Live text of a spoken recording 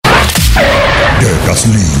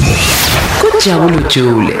isilingo kujabule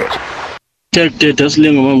jule Dedisa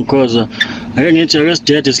isilingo mamkhoza ake ngithi ake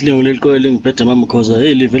sidede isilingo leliqole ngiphethe mamkhoza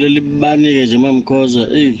livele libanike nje mamkhoza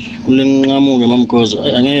kulenqamuke mamkhoza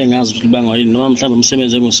angeke ngazi ukuthi libangwa yini noma mhlawumbe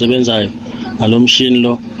umsebenzi engisebenzayo ngalomshini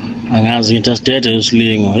lo angazi ngithi asidede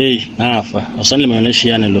isilingo ngafa asanele mina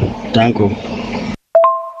leshiyane lo danko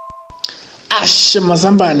Ashe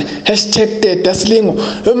mazambane #Dedisa isilingo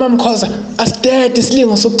mamkhoza asidede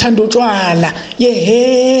isilingo sokuthanda utshwala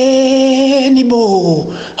yeheni bo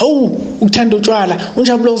hawu ukuthanda utshwala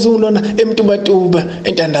unjabulo uzulona emtubatuba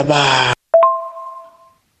entandaba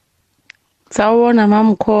Sawubona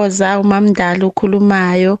mamkhoza umamdala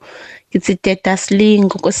ukhulumayo ngithi Dedisa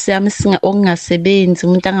isilingo Nkosi yami okungasebenzi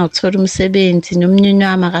umuntu angawuthola umsebenzi nomnyeni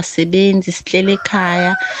wami akasebenzi sihlele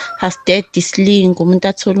ekhaya asidede isilingo umuntu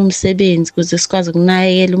athola umsebenzi ukuze sikwazi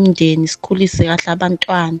ukunakekela umndeni sikhulise kahle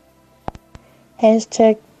abantwana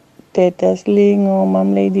 #Dedisa isilingo Mam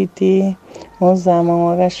Lady D ngozama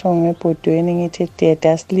ngakashonga ebhodweni ngithi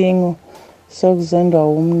Dedisa isilingo sokuzondwa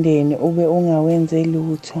umndeni ube ungawenze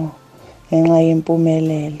lutho ngenxa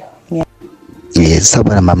yempumelelo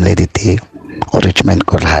Sabona Mam Lady D Richmond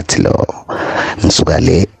Kolhati lo ngisuka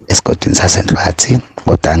le esigodini sasenhlathi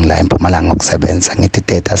kodwa ngila eMpumalanga ngokusebenza ngithi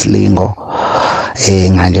Dedisa isilingo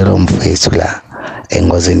nganjelo mfethu la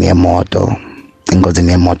engozini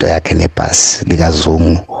yemoto yakhe nebhasi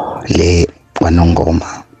likazungu le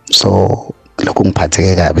kwanongoma so lokhu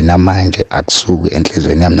ngiphatheke kabi namanje akusuki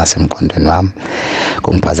enhlizweni yami nasemqondweni wami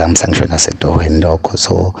kungiphazamisa ngisho nasetohweni lokho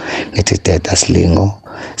so ngithi Dedisa isilingo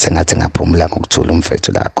sengathi ngaphumula ngokuthula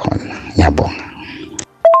umfethu la khona ngiyabonga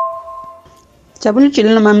Jabule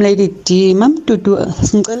jilana Mam Lady D Mam Dudu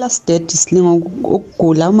sicela sidede isilingo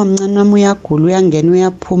ukugula uma mncane wami uyagula uyangena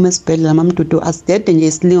uyaphuma esibhedlela Mam Dudu asidede nje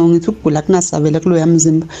isilingo ngithi ukugula kunasabele kulo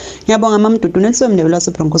yamzimba ngiyabonga Mam Dudu nesomndebela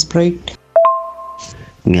waseBroncos Parade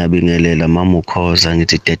Ngiyabingelela mama ukhoza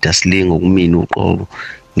ngithi Dedisa isilingo kumina uqobo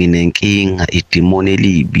nginenkinga idemoni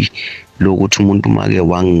elibi lokuthi umuntu make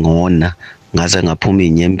wangona ngaze ngaphuma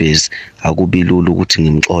inyembezi akubilula ukuthi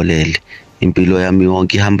ngimxolele impilo yami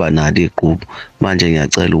yonke ihamba nalo iqhubu manje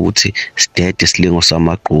ngiyacela ukuthi sidede isilingo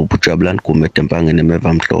samaqhubu Jabulani Gumede Mpangeni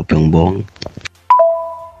emeva mhlophe ngibonga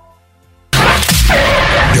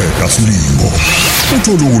Dedisa isilingo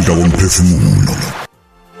uthole ukudla komphefumulo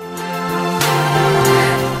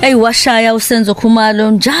washaya usenzo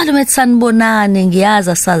khumalo njalo methi sanibonane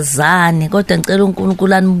ngiyaza sazane kodwa ngicela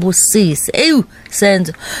uNkulunkulu anibusise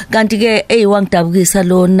senzo kanti ke wangidabukisa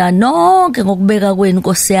lona nonke ngokubeka kwenu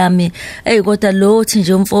Nkosi yami kodwa lothi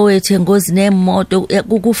nje umfowethu engozini nemoto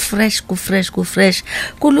ku-fresh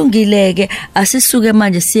kulungile ke asisuke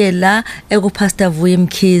manje siye la Pastor Vuyi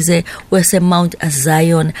Mkhize wese Mount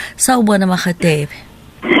Zion sawubona Mahadebe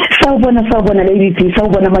Sawubona lady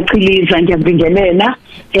sawubona machiliza ngiyabingelela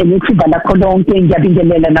nethuba lakho lonke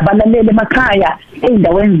ngiyabingelela nabalaleli emakhaya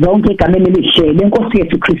endaweni zonke egameni elihlele Inkosi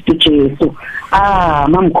yethu Kristu Jesu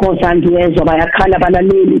mamkhoza ngiyezwa bayakhala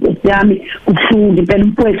abalaleli Nkosi yami kubuhlungu impela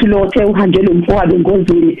umfowethu lothe uhanjele umfowabo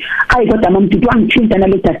engozini kodwa mamdudu wangithinta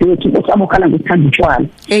nale dadewethu Nkosi abokhala ngokuthanda utshwala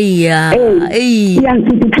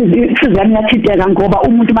iyangithinta isizami yathinteka ngoba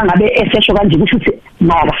umuntu mangabe esesho kanje kusho ukuthi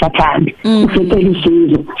naye akasathandi usecela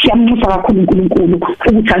usizo siyamnxusa kakhulu uNkulunkulu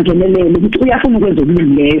ukuthi angenelele ukuthi uyafuna ukwenza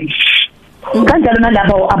okulungileyo kanjalo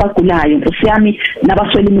nalabo abagulayo Nkosi yami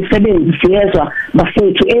nabaswele imisebenzi siyezwa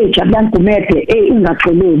bafethu Jabulani Gumede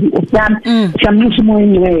ungaxoleli Nkosi yami siyamnxusa umoya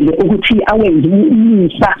ongcwele ukuthi awenze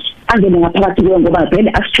umisa angene ngaphakathi kwe ngoba vele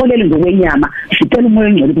asitholele ngokwenyama sicela umoya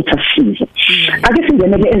ongcwele ukuthi asisize ake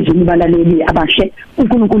singenele ezini balaleli abahle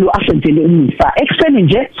uNkulunkulu asenzele umisa ekuseni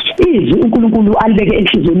nje izwi uNkulunkulu alibeke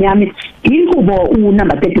enhlizweni yami iNkubo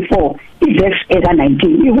number 34 iverse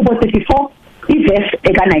eka-19 iNkubo 34 iverse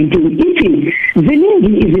eka-19 ithi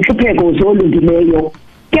ziningi izinhlupheko zolungileyo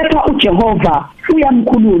kepha uJehova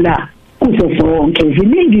uyamkhulula kuzo zonke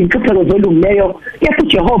ziningi izinhlupheko zolungileyo kepha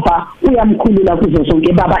uJehova uyamkhulula kuzo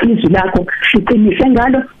zonke baba izwi lakho siqinise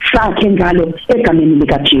ngalo sakhe ngalo egameni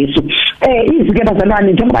likaJesu izwi ke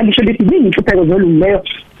bazalwane njengoba lisho lithi ziningi izinhlupheko zolungileyo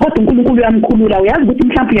kodwa uNkulunkulu uyamkhulula uyazi ukuthi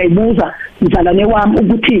mhlawumbe uyayibuza mzalwane wami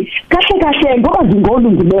ukuthi kahle ngoba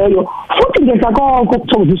zingolungileyo futhi ngenza konke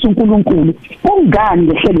ukuthokozisa uNkulunkulu ungani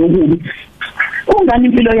ngehlelo okubi ungani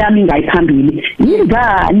impilo yami ingayiphambili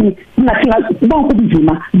yingani ngingathinga bonke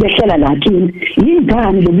ubunzima behlela la kimi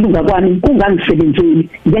yingani lokulunga kwami kungangisebenzeli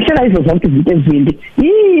ngehlela izo zonke izinto ezimbi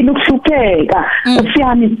yini ukuhlupheka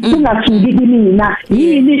usiyami kungasuki kimina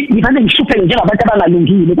yini ngivane ngihlupheke njengabantu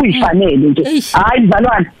abangalungile kuyifanele nje hayi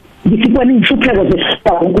mzalwane ngisibona inhlupheko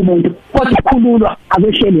zesonke umuntu kodwa khululwa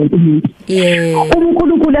abehlele umuntu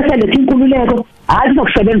uNkulunkulu eselethe inkululeko hayi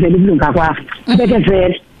uzokusebenzela ubulunga kwakho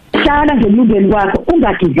bekezela hlala ngelungeni kwakho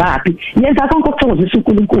ungagivapi yenza konke okuthokozisa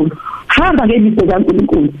uNkulunkulu hamba ngemiso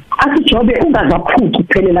kaNkulunkulu asijobe ungazaphuca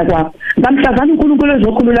ukuphelela kwakho ngamhlazana uNkulunkulu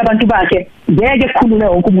ezokhulula abantu bakhe ngeke kukhulule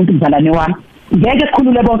wonke umuntu mzalane wami ngeke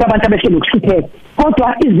kukhulule bonke abantu abehlele ukuhlupheka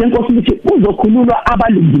kodwa izinkosi lithi uzokhululwa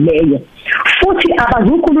abalungileyo futhi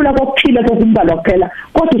abazukhulula kokuthile kokumbalwa kuphela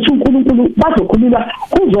kodwa uNkulunkulu bazokhululwa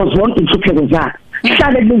kuzo zonke inhlupheko zakhe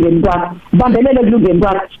hlale kulungeni kwakho bambelele kulungeni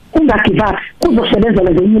kwakho ungagiva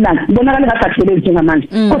kuzokusebenzela ngelinye ilanga ibonakala ngasasebenzi njengamanje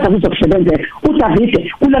kodwa kuzokusebenzela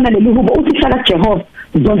uDavide ulana lelihubo uthi hlala kuJehova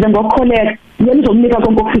zonke ngokukholeka yena uzomnika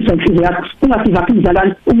konke okufisa inhliziyo yakho ungagiva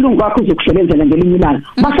umzalwane ubulungu wakho uzokusebenzela ngelinye ilanga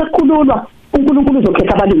basekhululwa uNkulunkulu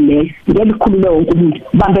uzokhetha abalungileyo ngelikhulule wonke umuntu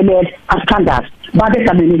bambelele asikhandaze babe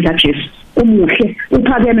egameni likaJesu umuhle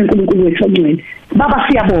uphakeme uNkulunkulu wethu ongcwele baba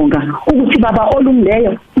siyabonga ukuthi baba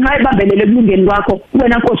olungileyo nxa ibambelele kulungeni kwakho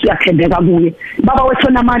wena Nkosi uyathembeka kuye baba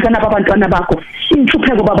wethu namandla nabantwana bakho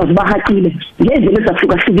inhlupheko baba zibahaqile ngezelo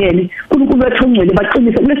ezahlukahlukene uNkulunkulu wethu ongcwele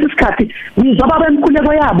baqinise kulesi sikhathi ngizwa baba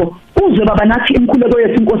emkhuleko yabo uzwe baba nathi imkhuleko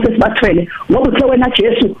yethu Inkosi esibathwele ngoba uthe wena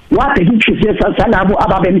Jesu wabheka inhliziyo zalabo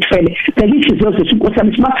ababemthwele bheka inhliziyo zethu Inkosi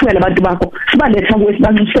yami sibathwele abantu bakho sibaletha kuwe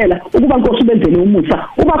sibanxusela ukuba Nkosi ubenzele umusa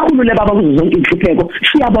ubakhulule baba kuzo zonke inhlupheko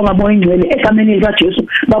siyabonga moya ingcwele egameni likaJesu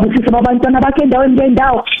babusisa abantwana bakhe endaweni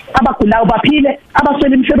ngendawo abagulayo baphile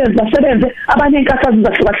abaswele imisebenzi basebenze abanye inkathazo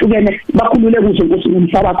zahlukahlukene bakhulule kuzo Nkosi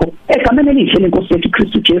umhlaba wakho egameni elihle leNkosi yethu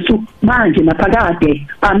Kristu Jesu manje naphakade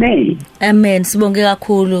amen amen sibonge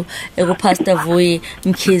kakhulu kuPastor Vuyi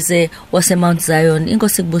Mkhize wase Mount Zion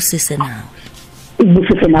Inkosi kubusise nawe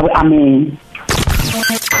ubusise nawe amen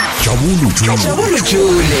Jabulu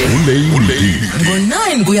Jule ngo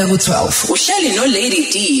 9 kuya ku 12 uhleli no Lady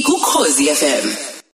D ku Khosi FM